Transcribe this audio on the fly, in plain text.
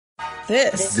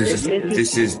This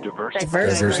is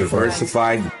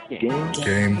Diversified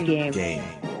Game.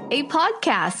 A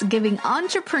podcast giving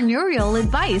entrepreneurial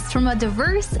advice from a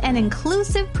diverse and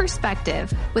inclusive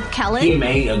perspective with Kellen. He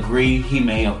may agree, he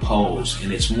may oppose,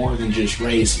 and it's more than just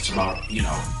race. It's about,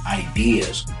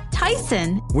 ideas.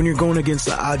 Tyson. When you're going against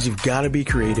the odds, you've got to be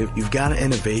creative, you've got to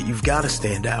innovate, you've got to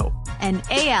stand out. And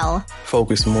AL.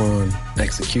 Focus more on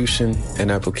execution and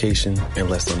application and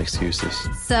less on excuses.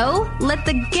 So, let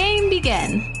the game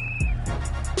begin.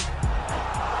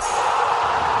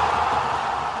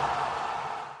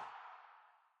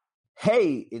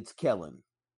 Hey, it's Kellen.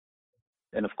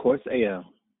 And of course, AL.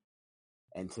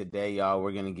 And today, y'all,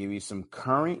 we're going to give you some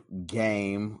current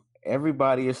game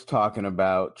everybody is talking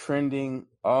about, trending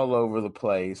all over the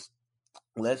place.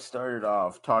 Let's start it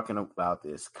off talking about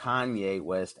this Kanye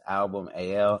West album,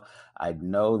 AL. I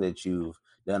know that you've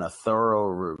done a thorough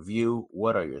review.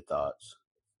 What are your thoughts?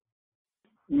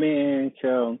 Man,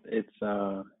 Kel, it's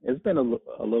been a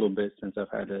little bit since I've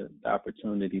had the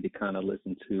opportunity to kind of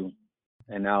listen to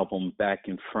an album back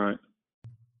and front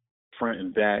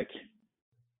and back.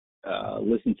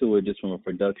 Listen to it just from a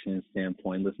production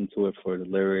standpoint, listen to it for the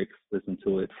lyrics, listen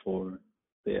to it for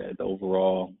the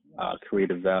overall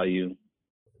creative value.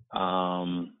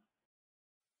 And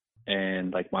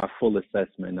like my full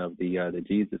assessment of the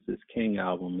Jesus is King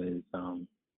album is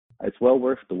it's well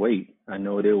worth the wait. I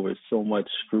know there was so much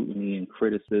scrutiny and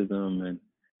criticism and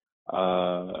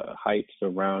hype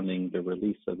surrounding the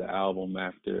release of the album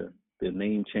after the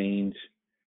name change.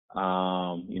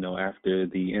 After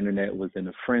the internet was in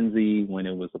a frenzy when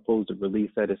it was supposed to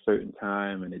release at a certain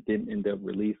time and it didn't end up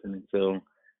releasing until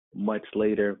much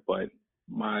later. But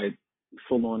my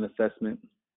full-on assessment,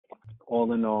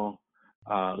 all in all,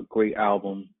 great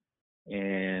album.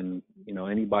 And,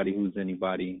 anybody who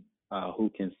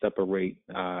can separate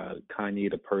Kanye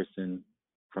the person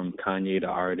from Kanye the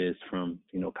artist, from,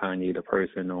 Kanye the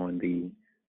person on the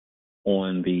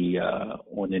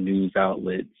news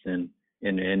outlets and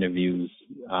in the interviews,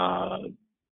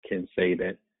 can say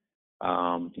that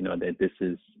that this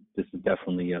is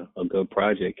definitely a good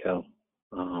project, Kel.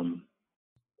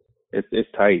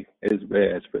 It's tight.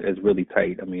 It's really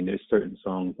tight. I mean, there's certain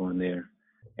songs on there,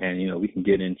 and we can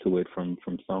get into it from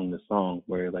song to song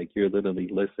where like you're literally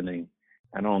listening.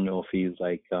 I don't know if he's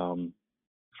like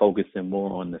focusing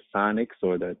more on the sonics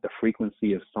or the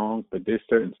frequency of songs, but there's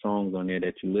certain songs on there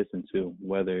that you listen to,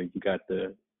 whether you got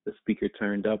the speaker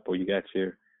turned up or you got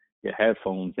your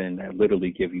headphones in, that literally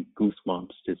give you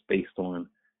goosebumps just based on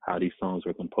how these songs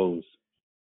were composed.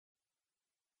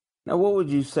 Now, what would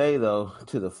you say, though,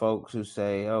 to the folks who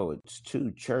say, oh, it's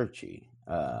too churchy?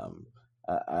 I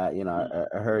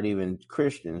heard even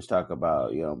Christians talk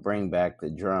about, bring back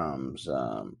the drums.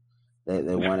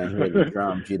 They want to hear the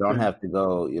drums. You don't have to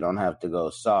go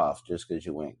soft just because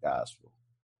you went gospel.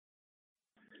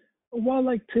 Well,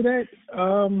 like to that,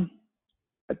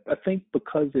 I think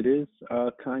because it is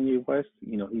Kanye West,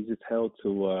 he's just held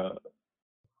to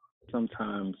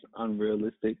sometimes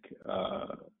unrealistic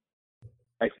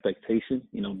expectation,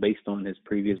 based on his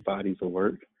previous bodies of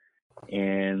work.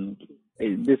 And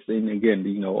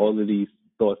again, all of these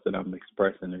thoughts that I'm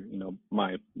expressing are,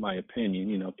 my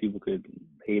opinion. People could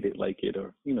hate it, like it,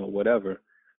 or whatever.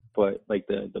 But like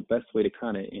the best way to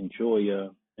kind of enjoy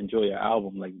an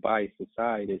album, like bias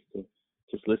aside, is to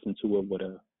just listen to it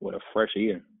with a fresh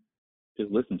ear.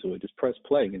 Just listen to it. Just press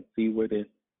play and see where the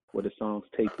songs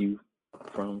take you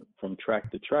from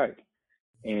track to track.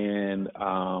 And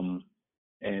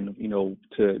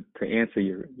to answer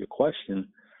your question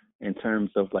in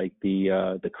terms of like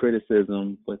the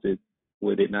criticism,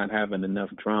 with it not having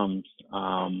enough drums,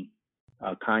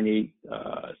 Kanye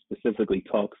specifically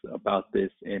talks about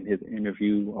this in his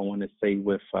interview, I want to say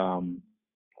with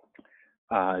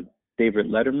David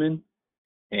Letterman,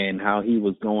 and how he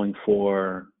was going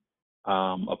for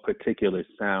a particular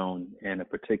sound and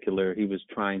he was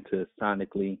trying to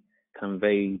sonically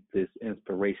convey this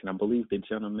inspiration. I believe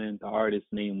the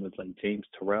artist's name was like James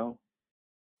Terrell,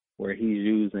 where he's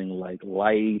using like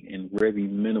light and very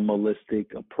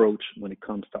minimalistic approach when it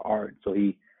comes to art. So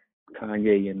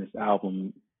Kanye in this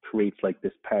album creates like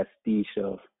this pastiche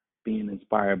of being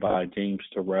inspired by James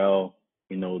Terrell,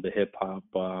 the hip hop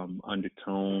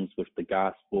undertones with the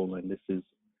gospel, and this is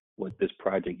what this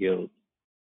project yields.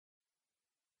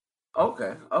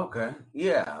 Okay.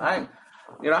 Yeah, I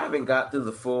haven't got through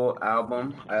the full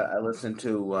album. I listened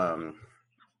to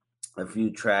a few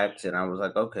tracks and I was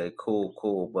like, okay,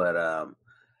 cool. But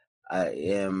I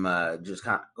am just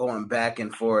kind of going back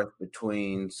and forth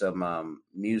between some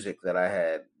music that I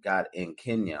had got in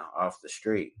Kenya off the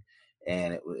street.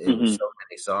 And it was so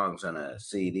many songs on a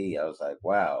CD. I was like,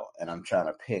 wow. And I'm trying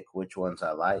to pick which ones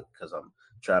I like because I'm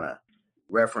trying to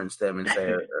reference them and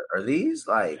say, are these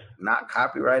like not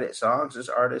copyrighted songs this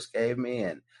artist gave me?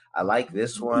 And I like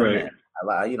this one. Right. And I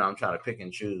like, I'm trying to pick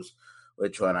and choose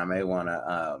which one I may want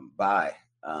to buy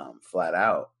flat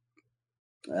out.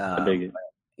 I dig it.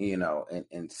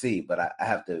 And see, but I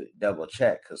have to double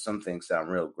check because some things sound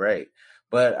real great.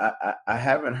 But I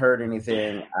haven't heard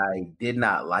anything I did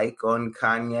not like on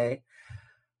Kanye.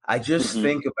 I just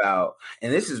think about,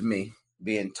 and this is me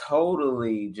being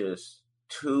totally just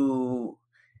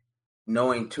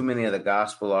knowing too many of the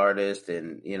gospel artists,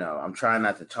 and I'm trying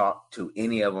not to talk to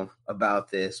any of them about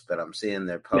this, but I'm seeing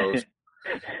their posts.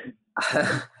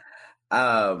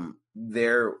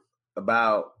 They're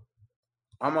about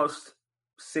almost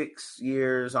 6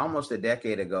 years, almost a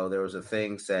decade ago, there was a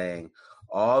thing saying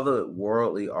all the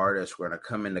worldly artists were going to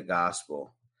come into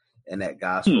gospel, and that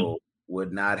gospel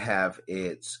would not have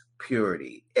its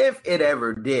purity, if it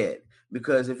ever did.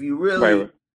 Because if you really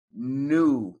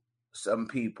knew some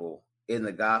people in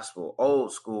the gospel,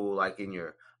 old school, like in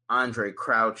your Andre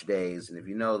Crouch days, and if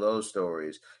you know those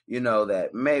stories, you know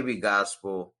that maybe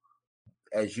gospel,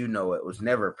 as you know, it was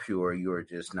never pure. You were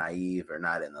just naive or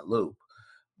not in the loop.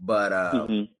 But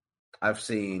I've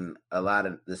seen a lot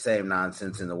of the same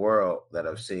nonsense in the world that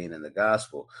I've seen in the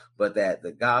gospel, but that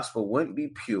the gospel wouldn't be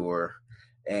pure,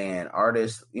 and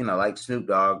artists, like Snoop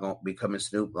Dogg becoming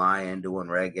Snoop Lion, doing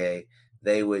reggae,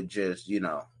 they would just,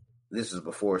 this is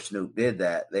before Snoop did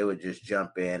that, they would just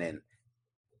jump in and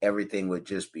everything would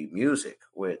just be music,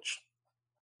 which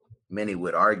many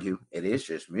would argue it is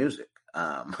just music.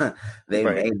 They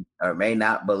may or may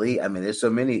not believe. I mean, there's so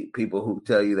many people who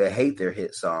tell you they hate their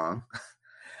hit song,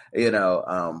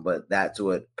 but that's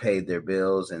what paid their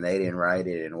bills and they didn't write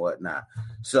it and whatnot.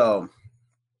 So,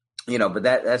 but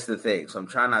that's the thing. So I'm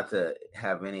trying not to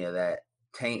have any of that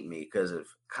taint me, because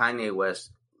if Kanye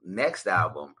West's next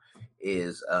album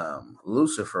is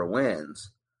Lucifer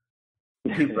Wins,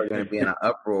 people are going to be in an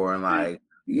uproar and like,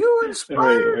 you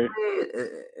inspired me.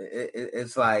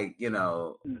 It's like,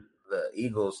 the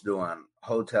Eagles doing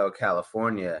Hotel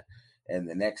California, and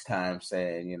the next time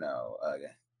saying, New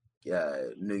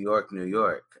York, New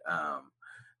York,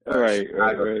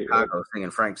 Chicago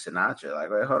singing Frank Sinatra. Like,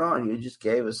 wait, hold on, you just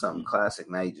gave us something classic,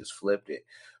 now you just flipped it.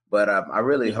 But I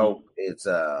really hope it's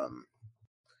a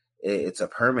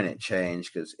permanent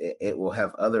change, because it will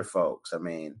have other folks. I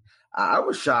mean, I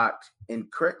was shocked, and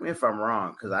correct me if I'm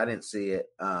wrong, because I didn't see it.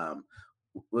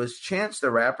 Was Chance the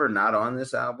Rapper not on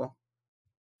this album?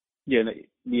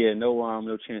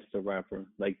 No Chance the Rapper.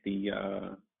 Like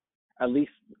at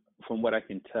least from what I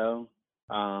can tell.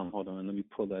 Hold on, let me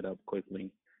pull that up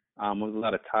quickly. There was a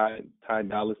lot of Ty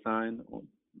Dolla $ign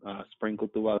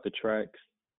sprinkled throughout the tracks,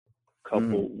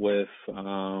 coupled with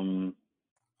Ant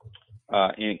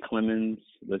Clemens.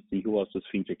 Let's see who else was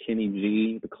featured. Kenny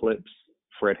G, The Clips,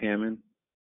 Fred Hammond.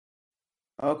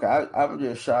 Okay, I'm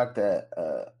just shocked that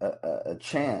a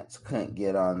Chance couldn't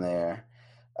get on there.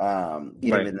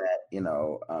 Given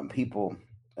that, people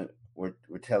were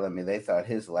telling me they thought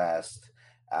his last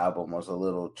album was a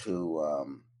little too,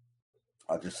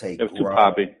 I'll just say, it was too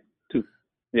poppy.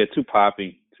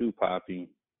 Too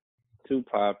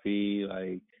poppy.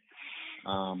 Like,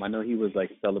 I know he was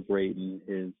like celebrating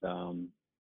his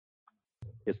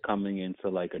coming into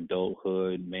like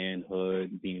adulthood,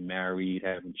 manhood, being married,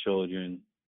 having children.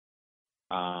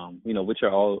 Which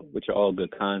are all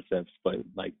good concepts, but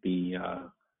like the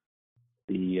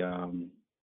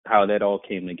how that all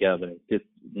came together, just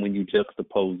when you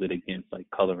juxtapose it against like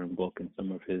Coloring Book and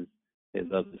some of his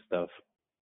other stuff,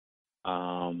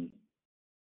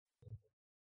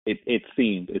 it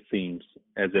seems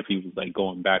as if he was like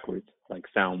going backwards, like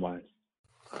sound wise.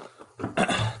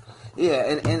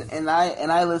 Yeah, and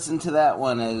I listened to that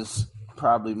one as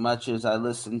probably much as I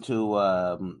listened to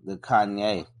the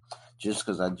Kanye, just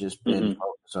because I've just been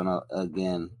focused on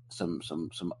again some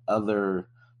other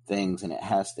things, and it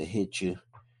has to hit you.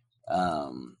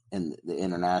 And the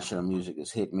international music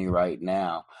is hitting me right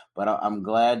now, but I'm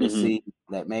glad to see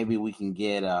that maybe we can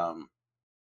get a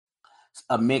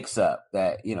mix up,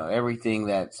 that everything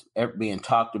that's being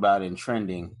talked about and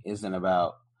trending isn't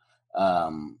about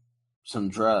some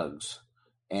drugs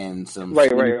and some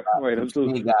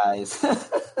skinny guys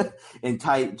in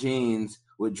tight jeans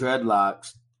with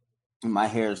dreadlocks. My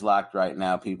hair is locked right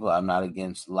now, people. I'm not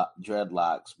against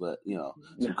dreadlocks, but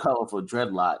some colorful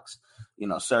dreadlocks,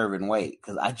 serving weight,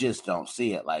 because I just don't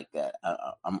see it like that.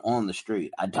 I'm on the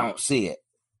street. I don't see it.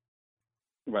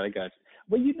 Right, I got you.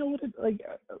 Well, you know what?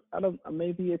 I don't.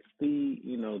 Maybe it's the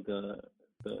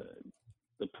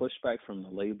the pushback from the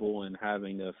label and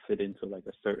having to fit into like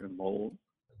a certain mold,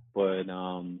 but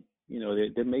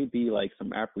there may be like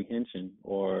some apprehension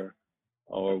or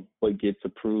what gets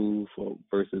approved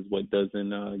versus what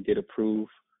doesn't get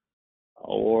approved,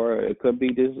 or it could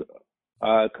be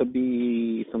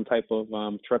some type of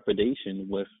trepidation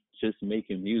with just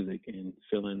making music and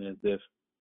feeling as if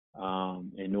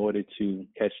in order to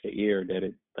catch the ear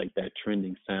that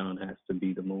trending sound has to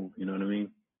be the move. You know what I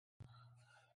mean?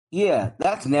 Yeah,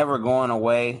 that's never going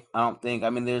away, I don't think. I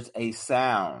mean, there's a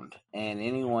sound, and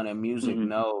anyone in music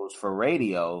knows for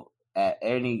radio, at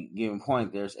any given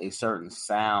point, there's a certain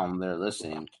sound they're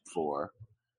listening for.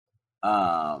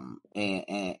 And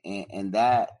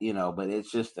that, but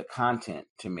it's just the content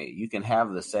to me. You can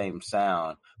have the same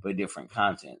sound, but different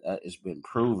content. That has been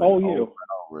proven over and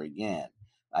over again.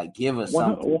 Like, give us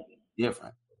something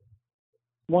different.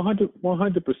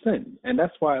 100%. And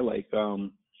that's why, like,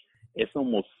 it's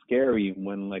almost scary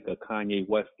when like a Kanye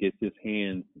West gets his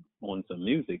hands on some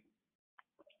music,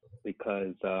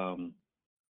 because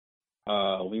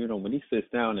when he sits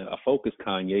down, a focused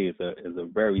Kanye is a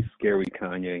very scary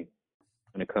Kanye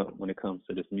when it comes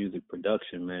to this music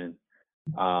production, man.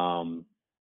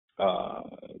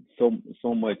 So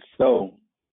much so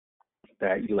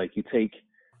that you take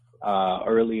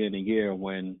early in the year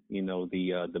when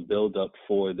the build up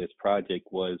for this project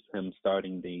was him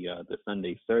starting the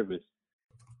Sunday service,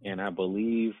 and I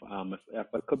believe if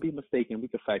I could be mistaken, we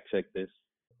could fact check this.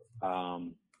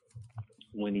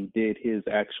 When he did his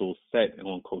actual set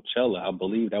on Coachella, I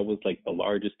believe that was like the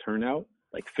largest turnout.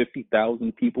 Like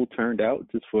 50,000 people turned out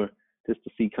just to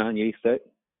see Kanye set.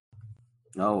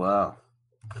 Oh wow,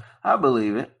 I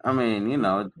believe it. I mean,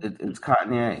 it's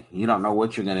Kanye. You don't know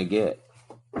what you're gonna get.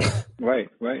 Right.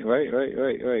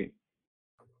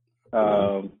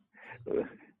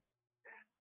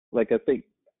 Like I think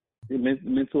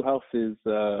mental health is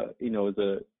a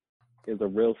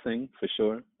real thing for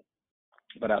sure,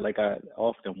 but I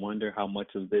often wonder how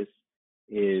much of this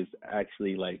is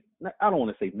actually, like, I don't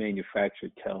want to say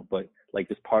manufactured, Kel, but like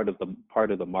just part of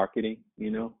the marketing,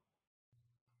 in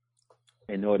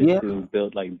order to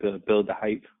build the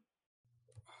hype.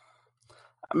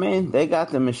 I mean, they got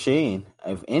the machine.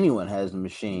 If anyone has the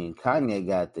machine, Kanye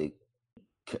got the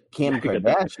Kim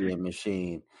Kardashian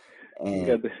machine,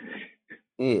 and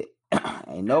ain't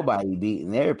nobody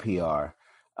beating their PR.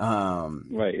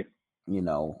 Right.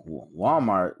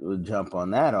 Walmart would jump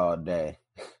on that all day.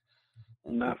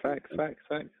 Not facts.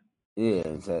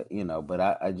 Yeah, so, but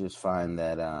I just find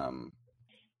that I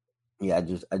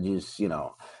just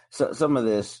so some of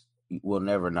this we'll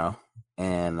never know,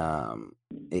 and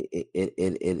it's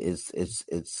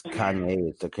Kanye,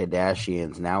 it's the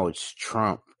Kardashians, now it's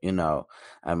Trump.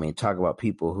 I mean, talk about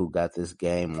people who got this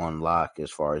game on lock as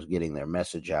far as getting their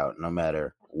message out, no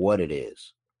matter what it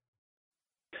is.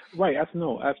 Right.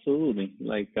 No, absolutely.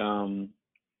 Like,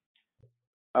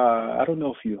 I don't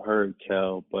know if you heard,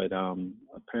 Kel, but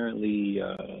apparently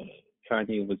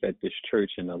Kanye was at this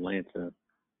church in Atlanta,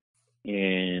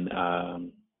 and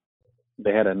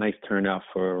they had a nice turnout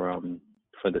for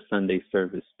the Sunday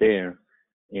service there,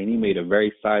 and he made a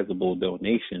very sizable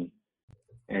donation.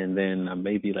 And then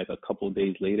maybe like a couple of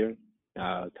days later,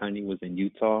 Kanye was in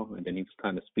Utah, and then he was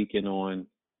kind of speaking on,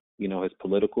 his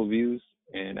political views,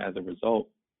 and as a result,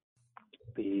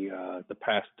 the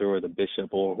pastor or the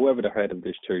bishop or whoever the head of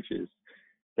this church is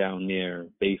down there,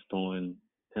 based on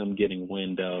him getting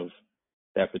wind of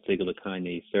that particular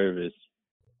Kanye service,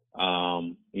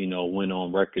 went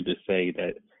on record to say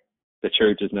that the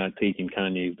church is not taking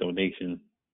Kanye's donation,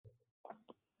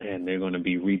 and they're going to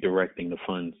be redirecting the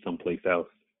funds someplace else.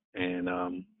 And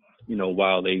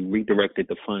while they redirected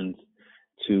the funds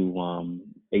to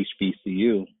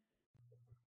HBCU,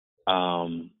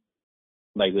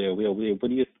 like,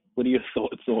 what are your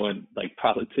thoughts on like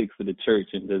politics of the church,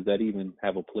 and does that even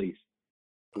have a place?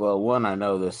 Well, one, I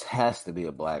know this has to be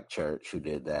a black church who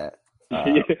did that. I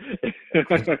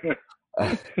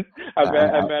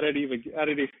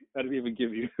didn't even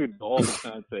give you all the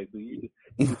context. You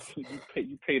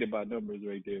paid about numbers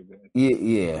right there, man.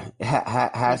 Yeah.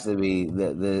 Has to be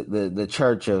the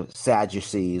church of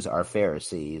Sadducees or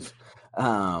Pharisees,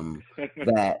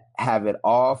 that have it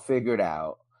all figured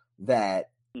out, that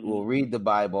will read the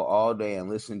Bible all day and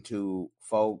listen to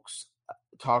folks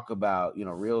talk about,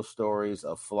 real stories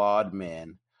of flawed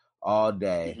men all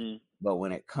day. But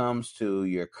when it comes to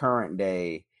your current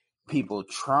day people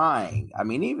trying, I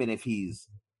mean, even if he's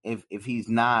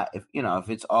not, if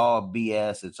it's all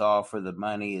BS, it's all for the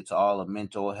money, it's all a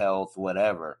mental health,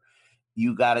 whatever,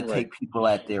 you got to take people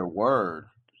at their word.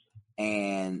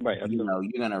 And, you're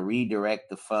going to redirect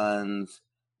the funds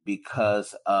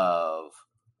because of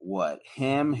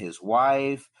him, his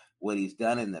wife, what he's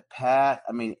done in the past.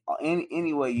 I mean,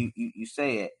 any way you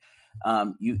say it,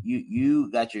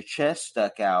 you got your chest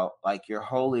stuck out like you're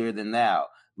holier than thou.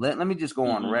 Let me just go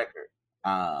on record.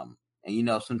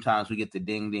 And sometimes we get the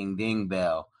ding, ding, ding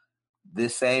bell.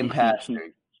 This same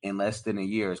pastor in less than a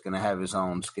year is going to have his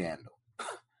own scandal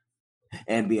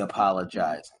and be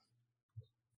apologizing.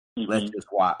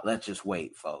 Let's just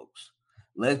wait, folks.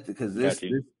 Because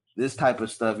this type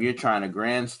of stuff, you're trying to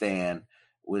grandstand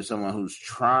with someone who's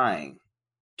trying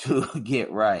to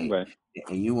get right.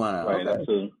 And you want to,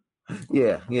 absolutely.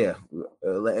 Yeah.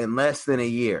 In less than a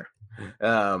year.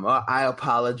 I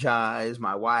apologize,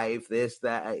 my wife, this,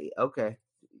 that. Okay.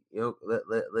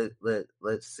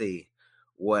 Let's see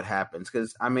what happens.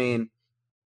 Because, I mean,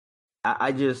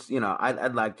 I just,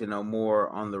 I'd like to know more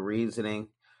on the reasoning,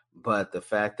 but the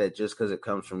fact that just because it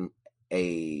comes from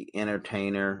a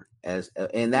entertainer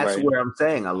and that's where I'm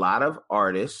saying a lot of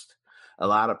artists, a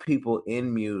lot of people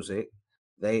in music,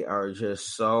 they are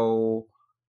just so,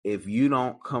 if you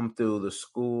don't come through the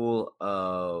school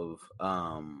of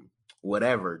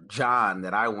whatever John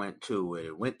that I went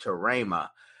to Rhema,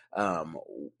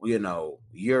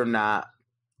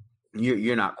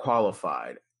 you're not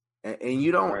qualified. And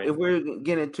you don't, if we're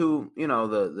getting into,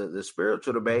 the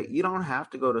spiritual debate, you don't have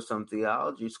to go to some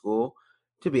theology school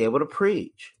to be able to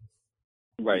preach.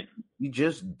 Right. You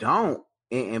just don't.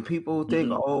 And people think,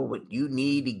 but you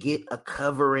need to get a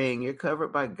covering. You're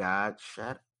covered by God.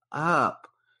 Shut up.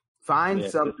 Find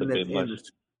something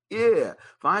that's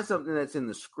find something that's in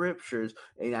the scriptures.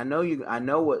 And I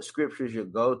know what scriptures you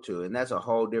go to, and that's a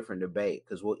whole different debate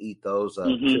because we'll eat those up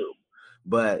too.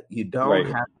 But you don't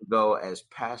have to go, as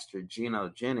Pastor Geno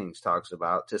Jennings talks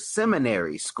about, to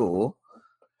seminary school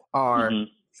or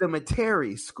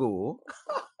cemetery school.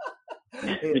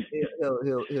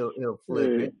 he'll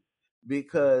flip it,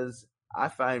 because I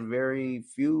find very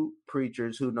few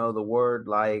preachers who know the word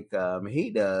like he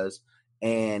does,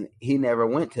 and he never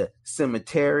went to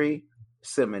seminary,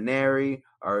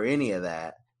 or any of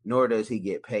that, nor does he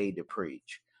get paid to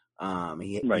preach.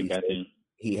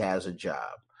 He has a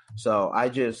job. So I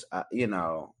just,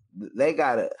 they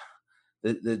got to,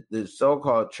 the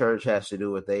so-called church has to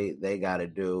do what they got to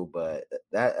do, but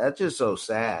that's just so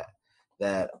sad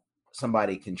that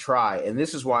somebody can try. And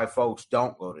this is why folks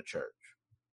don't go to church.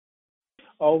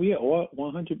 Oh, yeah,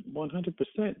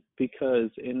 100%, because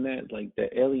in that, like, the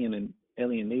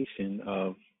alienation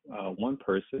of one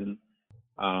person,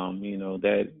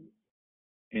 that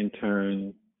in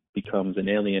turn becomes an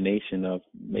alienation of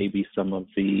maybe some of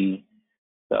the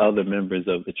other members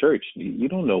of the church. You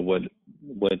don't know what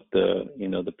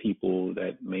the people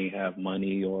that may have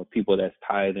money or people that's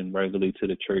tied in regularly to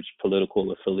the church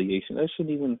political affiliation, that shouldn't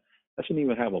even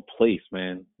have a place,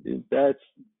 man. That's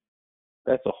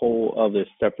a whole other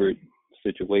separate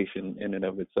situation in and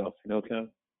of itself, Ken?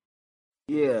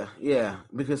 Yeah,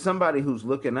 because somebody who's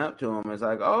looking up to him is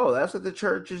like, oh, that's what the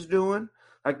church is doing.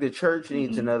 Like, the church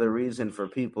needs another reason for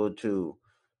people to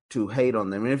hate on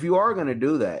them. And if you are going to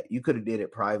do that, you could have did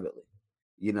it privately,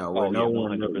 you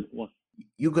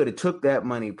could have took that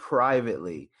money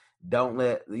privately. Don't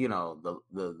let,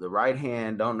 the right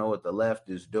hand don't know what the left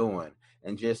is doing,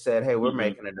 and just said, hey, we're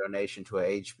making a donation to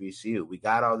a HBCU. We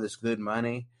got all this good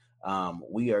money.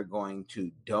 We are going to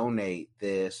donate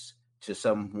this to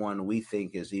someone we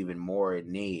think is even more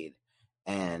in need.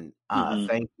 And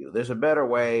thank you. There's a better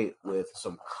way with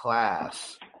some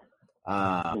class.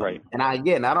 And I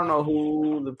don't know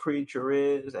who the preacher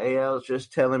is. AL's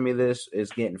just telling me this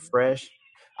is getting fresh.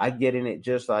 I get in it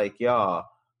just like y'all.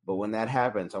 But when that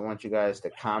happens, I want you guys to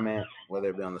comment, whether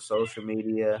it be on the social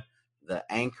media, the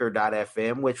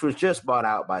Anchor.fm, which was just bought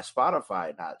out by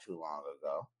Spotify not too long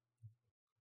ago.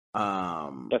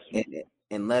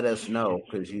 And let us know,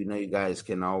 because you guys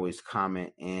can always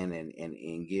comment in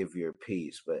and give your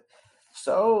piece. But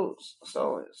so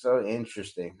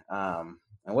interesting.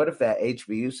 And what if that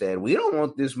HBU said, we don't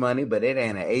want this money, but it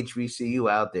ain't an HBCU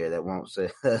out there that won't say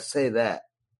that.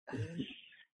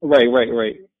 Right.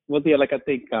 Well, yeah, like I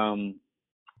think,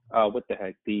 what the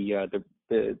heck,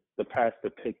 the pastor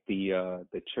picked the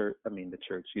church.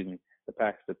 The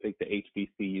pastor picked the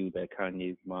HBCU that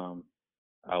Kanye's mom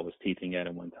was teaching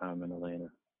at one time in Atlanta.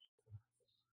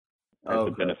 As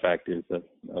the benefactors of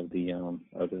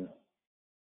the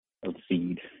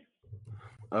seed.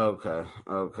 Okay.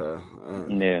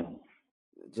 Yeah.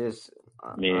 Just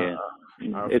it's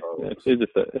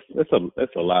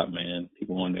a lot, man.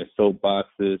 People on their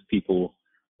soapboxes, people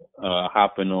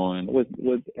hopping on what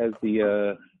as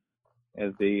the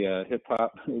hip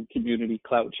hop community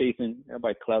clout chasing.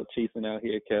 Everybody clout chasing out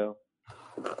here, Cal.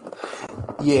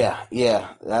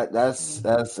 Yeah.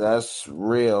 That's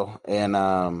real. And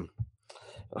I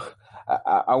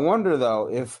wonder though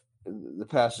if the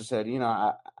pastor said,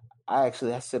 I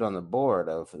sit on the board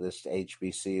of this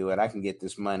HBCU and I can get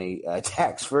this money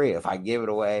tax free if I give it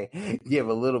away, give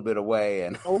a little bit away,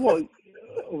 and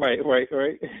right.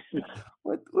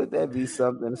 would that be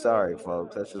something? Sorry,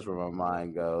 folks, that's just where my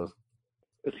mind goes.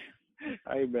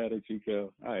 I ain't mad at you,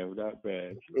 Joe. I am not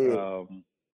bad. Yeah.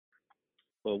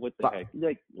 Well, what the heck?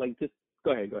 Like, just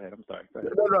go ahead. I'm sorry. Go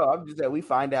ahead. No. I'm just that we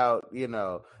find out,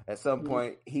 at some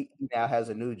point he now has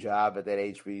a new job at that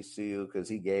HBCU because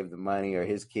he gave the money, or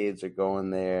his kids are going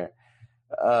there.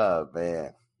 Oh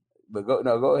man! But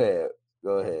go ahead.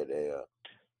 Go ahead, AL.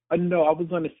 No, I was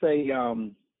going to say,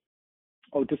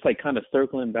 just like kind of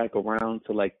circling back around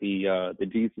to like the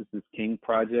Jesus is King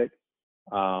project.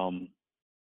 Now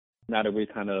that we're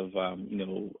kind of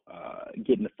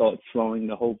getting the thoughts flowing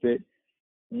a whole bit.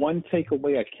 One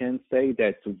takeaway I can say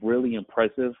that's really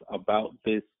impressive about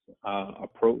this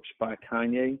approach by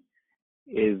Kanye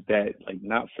is that, like,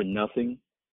 not for nothing,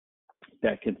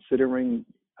 that considering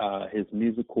his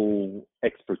musical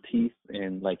expertise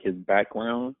and like his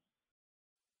background,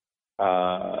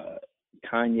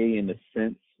 Kanye in a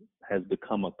sense has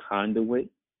become a conduit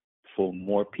for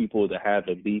more people to have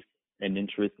at least an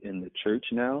interest in the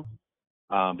church now,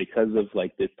 because of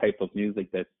like this type of music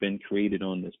that's been created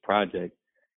on this project.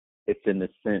 It's in a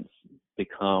sense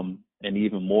become an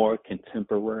even more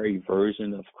contemporary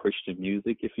version of Christian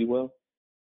music, if you will,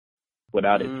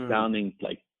 without it sounding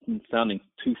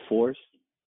too forced.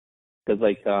 Because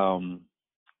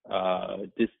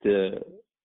just to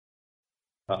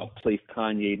place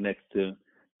Kanye next to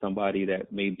somebody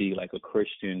that may be like a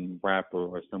Christian rapper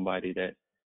or somebody that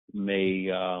may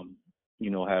have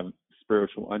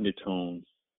spiritual undertones.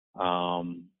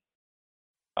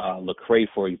 Lecrae,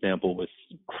 for example, was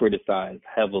criticized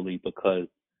heavily because,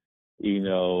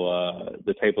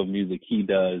 the type of music he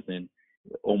does, and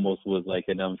almost was like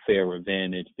an unfair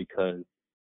advantage because,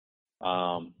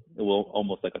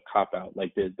 almost like a cop out.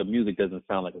 Like the music doesn't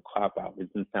sound like a cop out.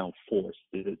 It doesn't sound forced.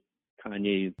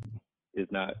 Kanye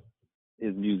is not.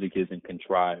 His music isn't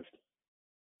contrived.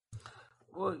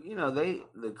 Well,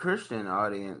 the Christian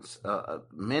audience,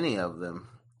 many of them,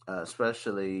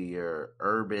 especially your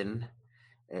urban,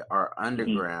 are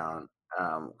underground,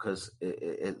 because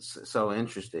it's so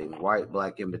interesting. White,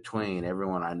 black, in between.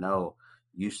 Everyone I know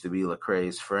used to be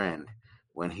Lecrae's friend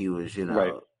when he was,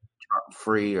 right.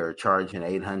 free or charging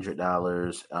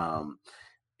 $800,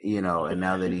 and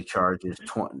now that he charges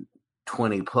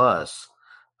 20 plus,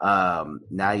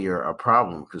 now you're a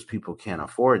problem because people can't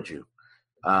afford you.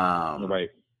 Right.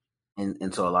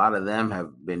 And so a lot of them have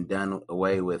been done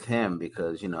away with him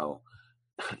because,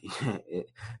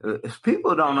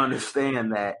 people don't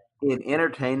understand that in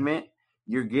entertainment,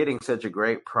 you're getting such a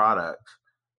great product.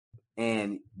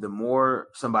 And the more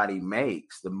somebody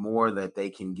makes, the more that they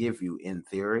can give you in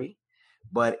theory.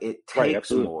 But it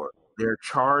takes more. They're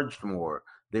charged more.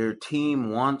 Their team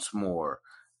wants more.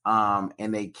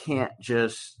 And they can't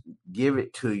just give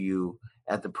it to you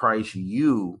at the price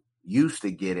you used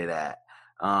to get it at.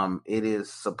 It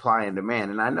is supply and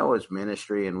demand, and I know it's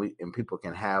ministry, and people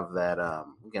can have that.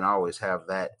 We can always have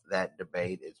that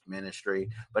debate. It's ministry,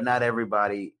 but not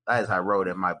everybody. As I wrote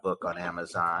in my book on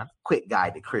Amazon, Quick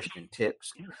Guide to Christian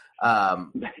Tips.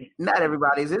 Not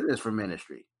everybody's in this for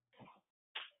ministry.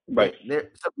 Right.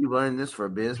 Some people are in this for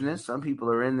business. Some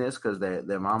people are in this because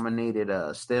their mama needed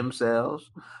stem cells.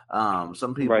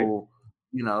 Some people,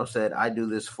 said I do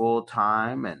this full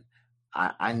time and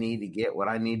I need to get what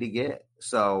I need to get.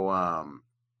 So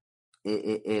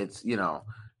it's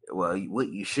what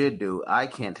you should do. I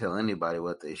can't tell anybody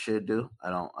what they should do. I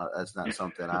don't. That's not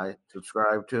something I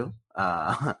subscribe to.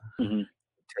 Tell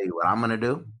you what I'm gonna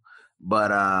do,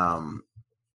 but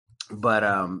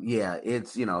yeah,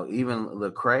 it's even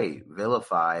Lecrae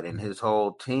vilified and his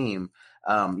whole team.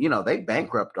 They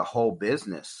bankrupt a whole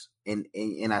business, and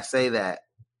I say that.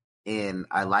 And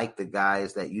I like the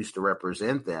guys that used to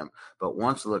represent them.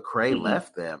 When Lecrae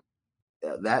left them,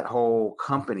 that whole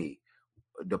company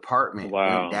department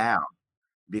went down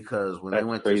because when they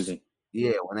went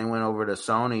when they went over to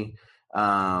Sony,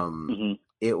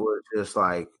 it was just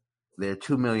like their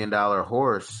 $2 million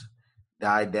horse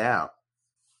died down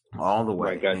all the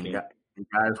way. And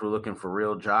guys were looking for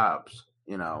real jobs,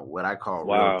 what I call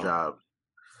real jobs.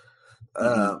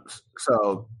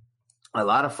 So a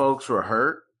lot of folks were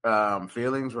hurt.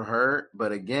 Feelings were hurt,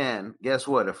 but again, guess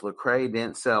what? If Lecrae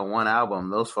didn't sell one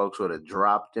album, those folks would have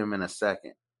dropped him in a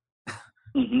second.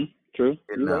 True.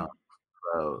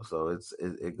 So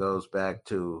it goes back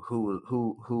to who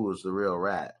was the real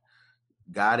rat.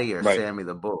 Gotti or Right. Sammy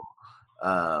the Bull.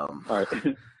 All right.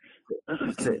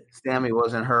 Sammy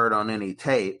wasn't heard on any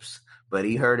tapes, but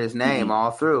he heard his name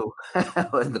all through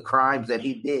the crimes that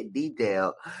he did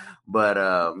detail. But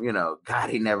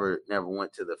Gotti never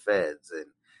went to the feds, and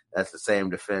that's the same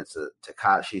defense of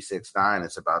Tekashi 6ix9ine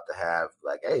is about to have.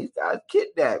 Like, hey, guys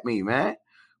kidnapped me, man.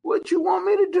 What you want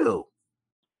me to do?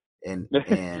 And He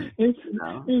said,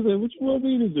 "What you want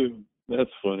me to do?"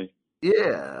 That's funny.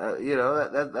 Yeah,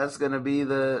 that's gonna be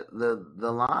the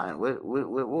line. What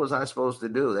was I supposed to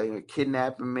do? They were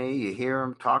kidnapping me. You hear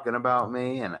them talking about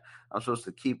me, and I'm supposed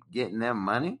to keep getting them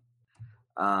money.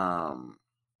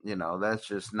 That's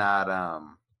just not.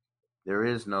 There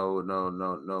is no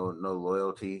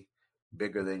loyalty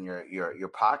bigger than your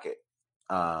pocket.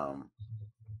 But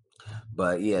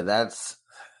yeah, that's.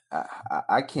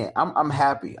 I can't. I'm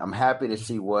happy. I'm happy to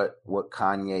see what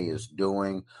Kanye is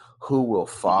doing. Who will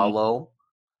follow?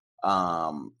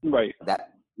 Right.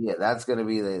 That's going to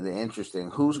be the interesting.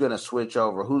 Who's going to switch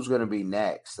over? Who's going to be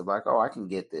next? They're like, oh, I can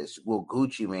get this. Will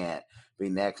Gucci Man be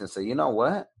next and say, you know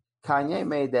what? Kanye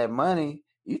made that money.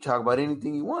 You talk about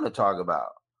anything you want to talk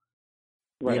about.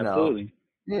 Right. Absolutely.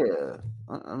 Yeah.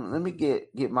 Let me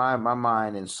get my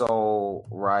mind and soul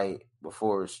right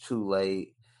before it's too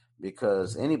late,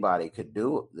 because anybody could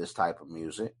do this type of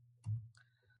music.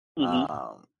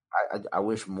 I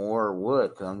wish more would,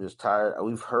 because I'm just tired.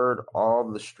 We've heard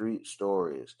all the street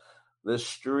stories. The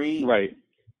street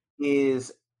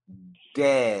is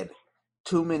dead.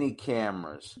 Too many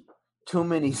cameras. Too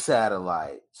many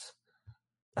satellites.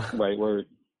 Right, word.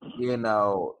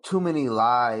 Too many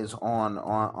lies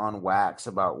on wax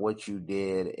about what you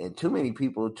did, and too many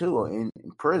people too are in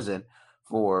prison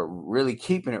for really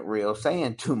keeping it real,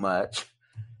 saying too much,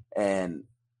 and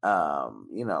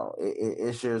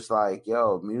it's just like,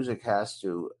 music has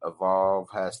to evolve,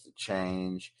 has to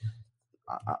change.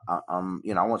 I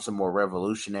want some more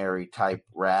revolutionary type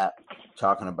rap,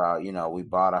 talking about, we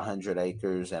bought 100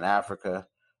 acres in Africa,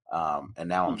 and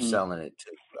now I'm selling it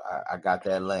to. I got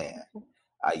that land.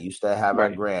 I used to have a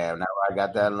gram. Now I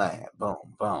got that land. Boom,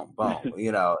 boom, boom.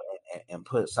 And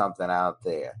put something out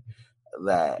there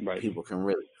that people can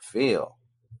really feel.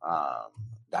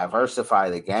 Diversify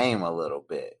the game a little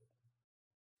bit.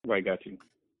 Right, got you.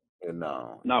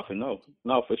 No,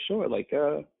 for sure. Like,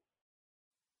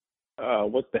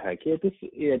 what the heck? Just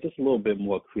a little bit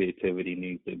more creativity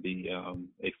needs to be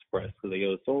expressed, because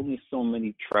there's only so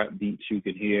many trap beats you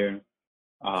can hear.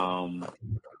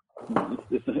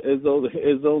 It's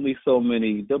only so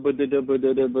many on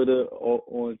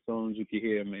songs you can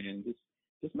hear, man.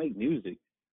 Just make music.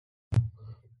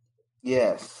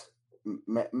 Yes,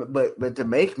 but to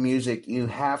make music, you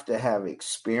have to have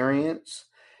experience,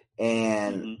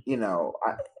 and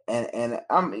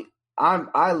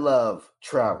I love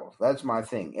travel. That's my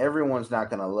thing. Everyone's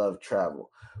not going to love travel,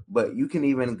 but you can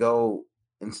even go,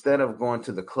 instead of going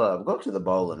to the club, go to the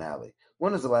bowling alley.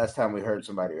 When was the last time we heard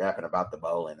somebody rapping about the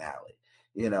bowling alley?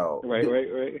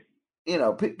 Right.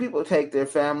 People take their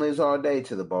families all day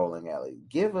to the bowling alley.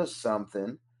 Give us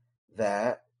something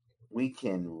that we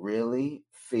can really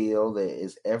feel that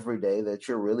is every day that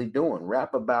you're really doing.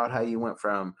 Rap about how you went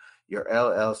from your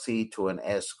LLC to an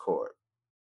S corp.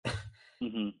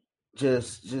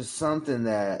 Just something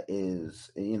that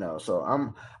is,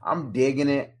 so I'm digging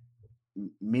it.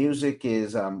 Music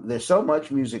is there's so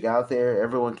much music out there.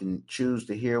 Everyone can choose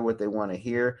to hear what they want to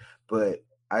hear, but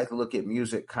I look at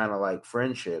music kind of like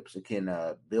friendships. It can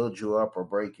build you up or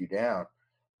break you down.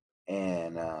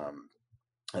 And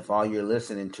if all you're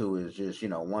listening to is just,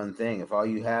 one thing, if all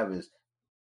you have is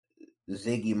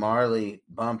Ziggy Marley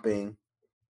bumping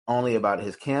only about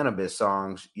his cannabis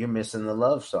songs, you're missing the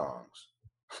love songs.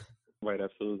 Right,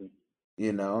 absolutely.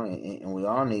 And we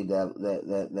all need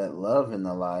that love in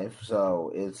the life.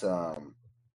 So it's I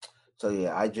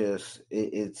just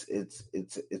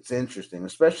it's interesting,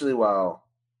 especially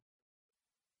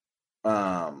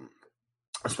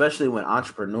especially when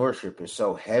entrepreneurship is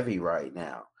so heavy right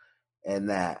now,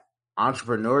 and that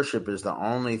entrepreneurship is the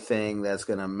only thing that's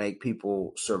going to make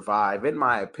people survive, in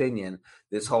my opinion.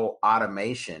 This whole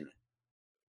automation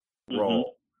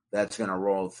role that's going to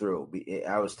roll through.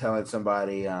 I was telling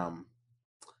somebody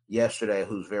yesterday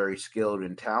who's very skilled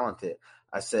and talented,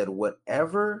 I said,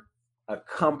 whatever a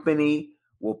company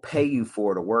will pay you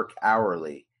for to work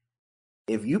hourly,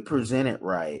 if you present it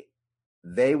right,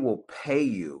 they will pay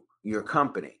you, your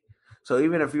company. So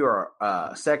even if you're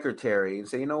a secretary and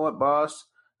say, you know what, boss,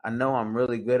 I know I'm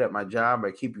really good at my job.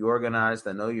 I keep you organized.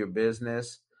 I know your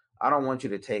business. I don't want you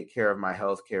to take care of my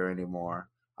health care anymore.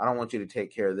 I don't want you to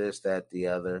take care of this, that, the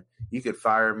other. You could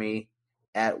fire me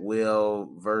at will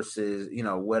versus,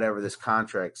 whatever this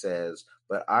contract says,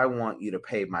 but I want you to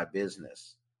pay my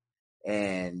business.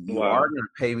 And you are going to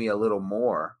pay me a little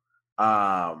more,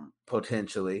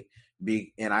 potentially.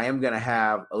 And I am going to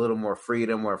have a little more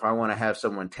freedom where if I want to have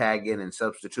someone tag in and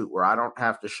substitute where I don't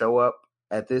have to show up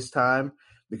at this time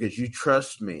because you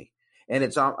trust me. And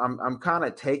I'm kind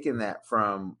of taking that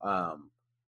from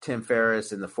Tim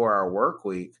Ferriss in the 4-Hour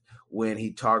Workweek when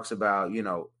he talks about,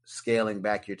 scaling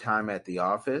back your time at the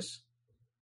office.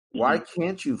 Mm-hmm. Why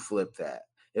can't you flip that?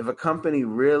 If a company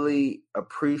really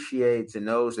appreciates and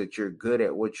knows that you're good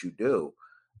at what you do,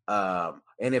 and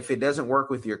if it doesn't work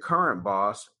with your current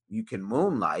boss, you can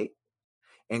moonlight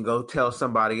and go tell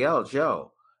somebody else,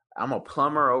 yo, I'm a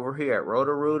plumber over here at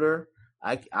Roto-Rooter.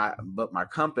 But my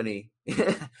company,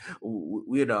 the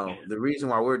reason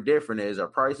why we're different is our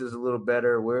price is a little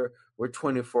better. We're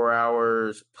 24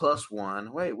 hours plus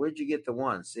one. Wait, where'd you get the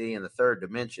one? See, in the third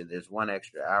dimension, there's one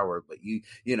extra hour, but they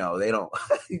don't,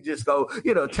 you just go,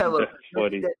 tell them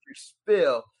that your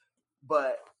spill.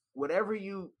 But whatever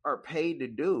you are paid to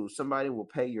do, somebody will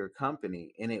pay your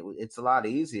company. And it's a lot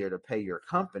easier to pay your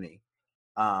company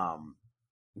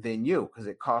than you because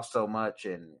it costs so much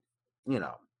and,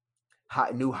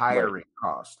 new hiring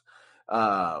cost.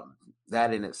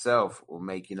 That in itself will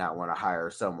make you not want to hire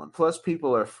someone. Plus,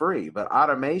 people are free, but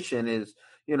automation is,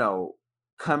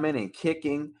 coming and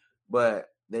kicking, but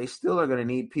they still are going to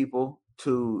need people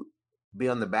to be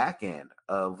on the back end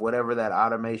of whatever that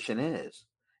automation is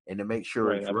and to make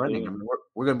sure it's running. I mean,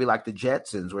 we're going to be like the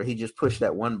Jetsons where he just pushed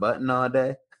that one button all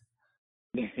day.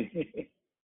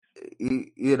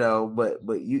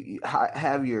 But you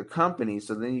have your company,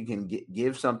 so then you can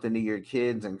give something to your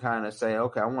kids and kind of say,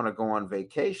 okay, I want to go on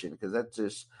vacation because that's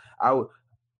just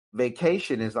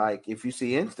vacation is like if you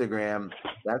see Instagram,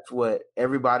 that's what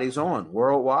everybody's on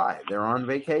worldwide. They're on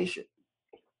vacation.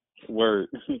 Word.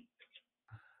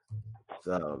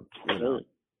 So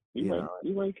you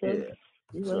right, Kevin.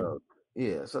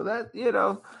 So that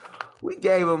we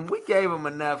gave them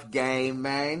enough game,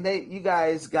 man. You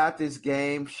guys got this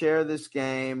game. Share this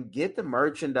game. Get the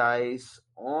merchandise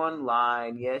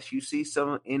online. Yes, you see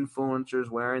some influencers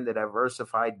wearing the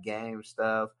Diversified Game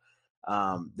stuff.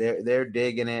 They're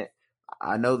digging it.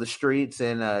 I know the streets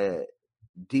in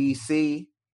DC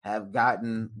have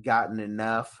gotten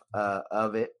enough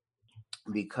of it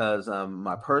because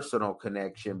my personal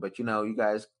connection. But you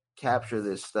guys capture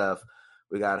this stuff.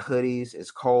 We got hoodies.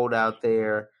 It's cold out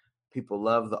there. People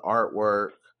love the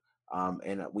artwork,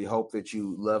 and we hope that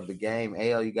you love the game.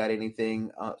 AL, you got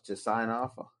anything to sign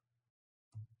off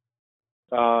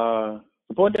on?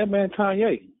 Support that man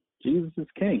Kanye. Jesus is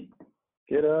king.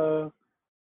 Get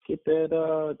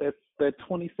that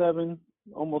 27,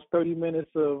 almost 30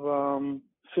 minutes of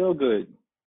feel good.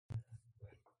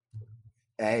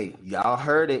 Hey, y'all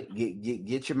heard it.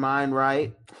 Get your mind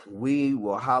right. We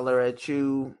will holler at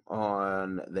you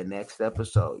on the next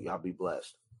episode. Y'all be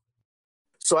blessed.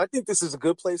 So I think this is a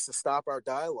good place to stop our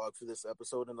dialogue for this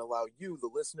episode and allow you, the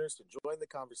listeners, to join the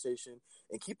conversation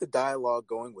and keep the dialogue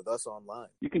going with us online.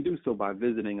 You can do so by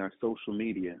visiting our social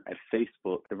media at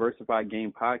Facebook, Diversified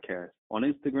Game Podcast, on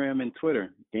Instagram and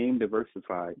Twitter, Game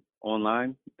Diversified,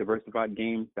 online,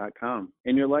 diversifiedgame.com.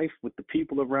 In your life with the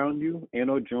people around you, and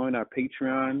or join our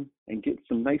Patreon and get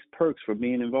some nice perks for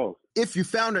being involved. If you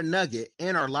found a nugget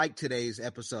and or liked today's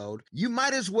episode, you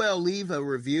might as well leave a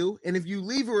review. And if you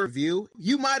leave a review,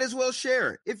 you might as well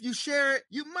share it. If you share it,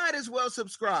 you might as well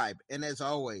subscribe. And as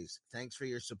always, thanks for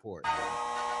your support.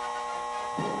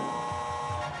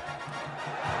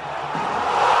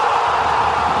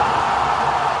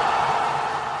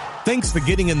 Thanks for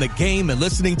getting in the game and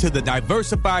listening to the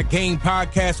Diversified Game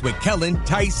Podcast with Kellen,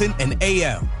 Tyson, and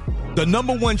AL. The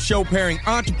 #1 show pairing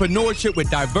entrepreneurship with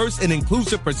diverse and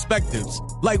inclusive perspectives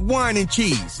like wine and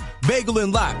cheese, bagel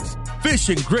and lox, fish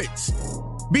and grits.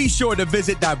 Be sure to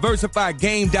visit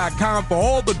diversifiedgame.com for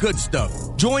all the good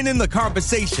stuff. Join in the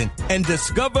conversation and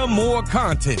discover more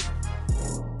content.